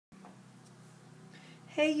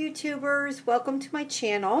Hey YouTubers, welcome to my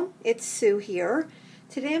channel. It's Sue here.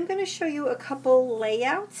 Today I'm going to show you a couple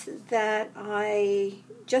layouts that I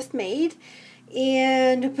just made.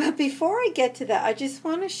 But before I get to that, I just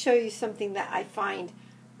want to show you something that I find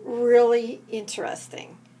really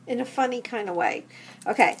interesting in a funny kind of way.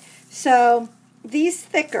 Okay, so these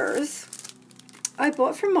thickers I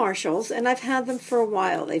bought from Marshall's and I've had them for a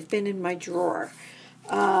while. They've been in my drawer.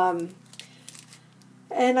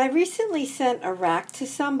 And I recently sent a rack to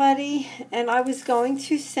somebody, and I was going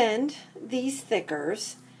to send these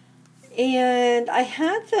thickers, and I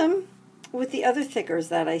had them with the other thickers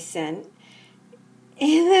that I sent,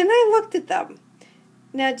 and then I looked at them.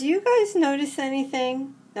 Now, do you guys notice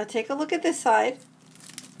anything? Now take a look at this side,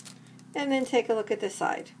 and then take a look at this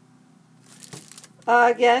side.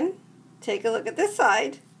 Again, take a look at this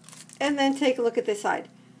side, and then take a look at this side.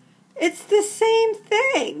 It's the same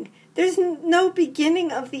thing. There's no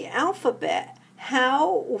beginning of the alphabet.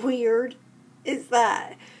 How weird is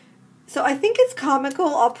that? So I think it's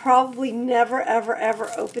comical. I'll probably never, ever, ever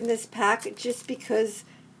open this pack just because,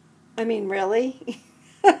 I mean, really?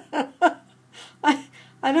 I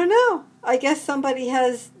don't know. I guess somebody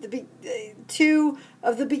has two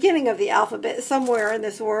of the beginning of the alphabet somewhere in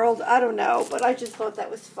this world. I don't know, but I just thought that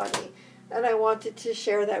was funny, and I wanted to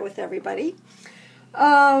share that with everybody.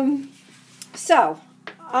 So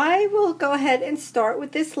I will go ahead and start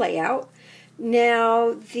with this layout.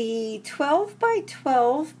 Now, the 12 by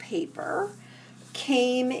 12 paper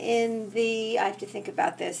came in the, I have to think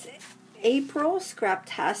about this, April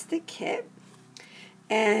Scraptastic kit.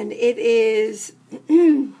 And it is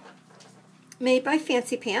made by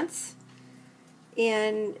Fancy Pants.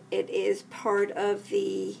 And it is part of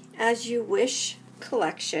the As You Wish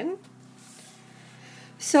collection.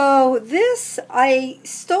 So I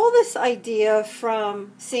stole this idea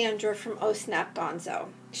from Sandra from Oh Snap Gonzo.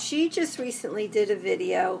 She just recently did a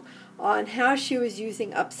video on how she was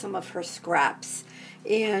using up some of her scraps.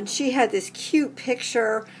 And she had this cute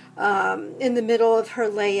picture in the middle of her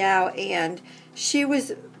layout, and she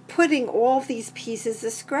was putting all of these pieces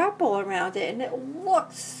of scrapple around it, and it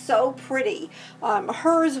looked so pretty.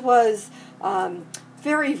 Hers was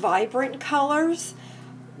very vibrant colors.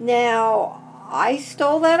 Now, I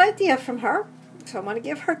stole that idea from her, so I want to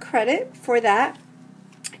give her credit for that.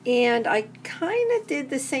 And I kind of did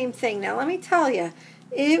the same thing. Now, let me tell you,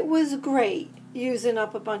 it was great using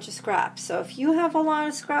up a bunch of scraps. So if you have a lot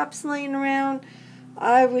of scraps laying around,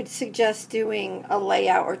 I would suggest doing a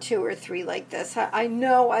layout or two or three like this. I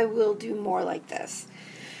know I will do more like this.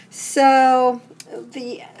 So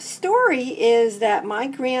the story is that my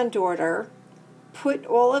granddaughter put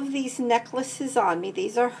all of these necklaces on me.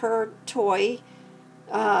 These are her toy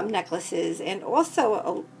necklaces, and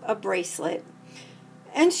also a bracelet.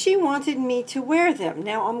 And she wanted me to wear them.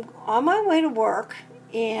 Now, I'm on my way to work,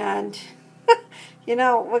 and you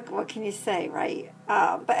know, what can you say, right?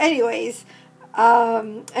 But anyways,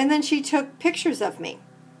 and then she took pictures of me.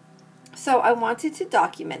 So I wanted to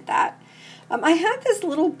document that. I had this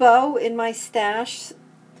little bow in my stash.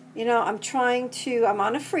 You know, I'm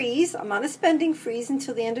on a freeze. I'm on a spending freeze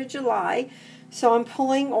until the end of July. So I'm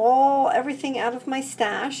pulling everything out of my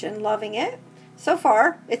stash and loving it. So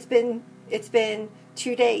far, it's been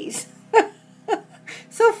 2 days.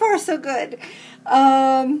 So far, so good.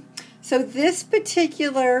 So this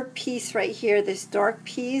particular piece right here, this dark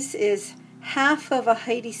piece, is half of a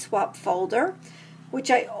Heidi Swap folder,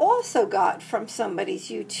 which I also got from somebody's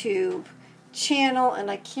YouTube channel,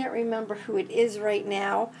 and I can't remember who it is right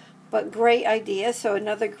now, but great idea. So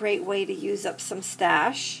another great way to use up some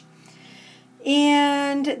stash.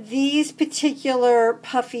 And these particular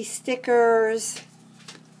puffy stickers,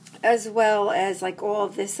 as well as like all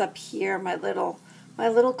of this up here, my little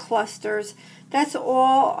clusters, that's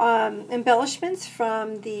all embellishments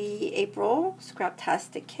from the April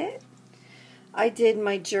Scraptastic kit. I did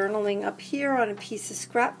my journaling up here on a piece of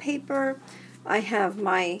scrap paper. I have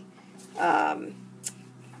my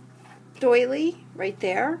doily right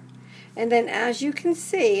there. And then, as you can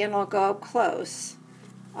see, and I'll go up close,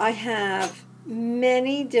 I have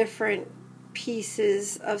many different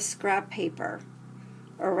pieces of scrap paper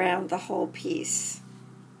around the whole piece.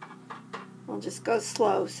 I'll just go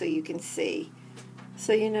slow so you can see.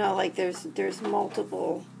 So you know, like there's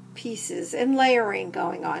multiple pieces and layering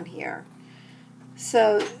going on here.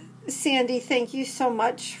 So, Sandy, thank you so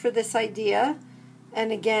much for this idea.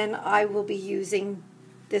 And again, I will be using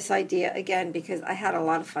this idea again because I had a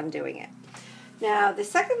lot of fun doing it. Now, the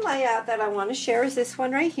second layout that I want to share is this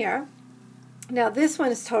one right here. Now, this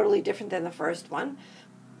one is totally different than the first one,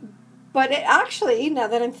 But it actually, now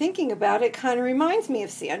that I'm thinking about it, kind of reminds me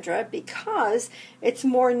of Sandra because it's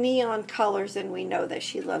more neon colors, and we know that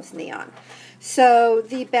she loves neon. So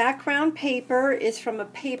the background paper is from a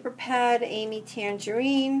paper pad, Amy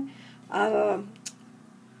Tangerine. I'm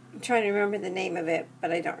trying to remember the name of it,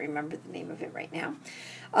 but I don't remember the name of it right now.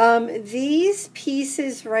 These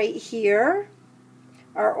pieces right here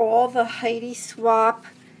are all the Heidi Swap,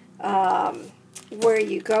 where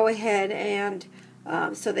you go ahead and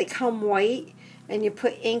so they come white, and you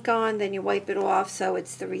put ink on, then you wipe it off, so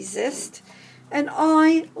it's the resist. And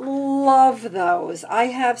I love those. I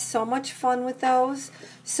have so much fun with those.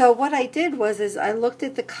 So what I did was I looked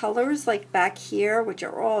at the colors like back here, which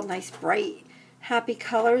are all nice, bright, happy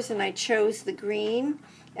colors, and I chose the green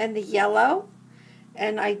and the yellow,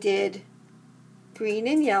 and I did green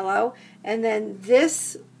and yellow. And then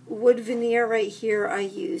this wood veneer right here, I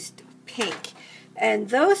used pink. And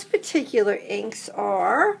those particular inks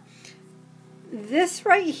are this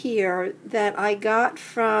right here that I got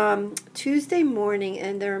from Tuesday Morning,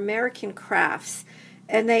 and they're American Crafts.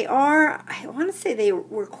 And they are, I want to say they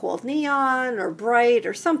were called Neon or Bright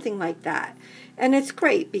or something like that. And it's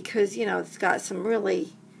great because, you know, it's got some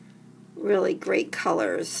really, really great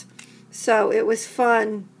colors. So it was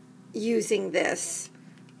fun using this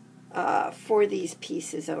for these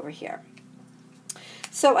pieces over here.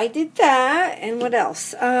 So I did that, and what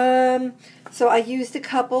else? So I used a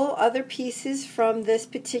couple other pieces from this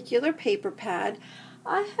particular paper pad.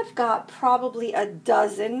 I have got probably a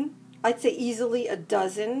dozen, I'd say easily a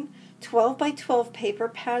dozen, 12 by 12 paper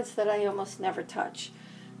pads that I almost never touch.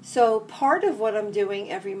 So part of what I'm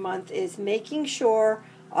doing every month is making sure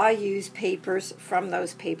I use papers from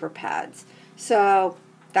those paper pads. So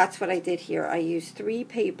that's what I did here. I used 3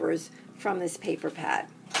 papers from this paper pad.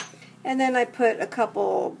 And then I put a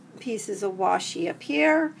couple pieces of washi up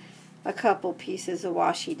here, a couple pieces of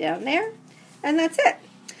washi down there, and that's it.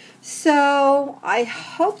 So I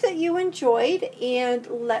hope that you enjoyed, and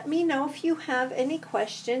let me know if you have any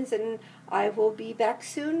questions, and I will be back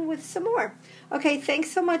soon with some more. Okay, thanks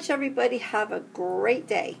so much, everybody. Have a great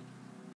day.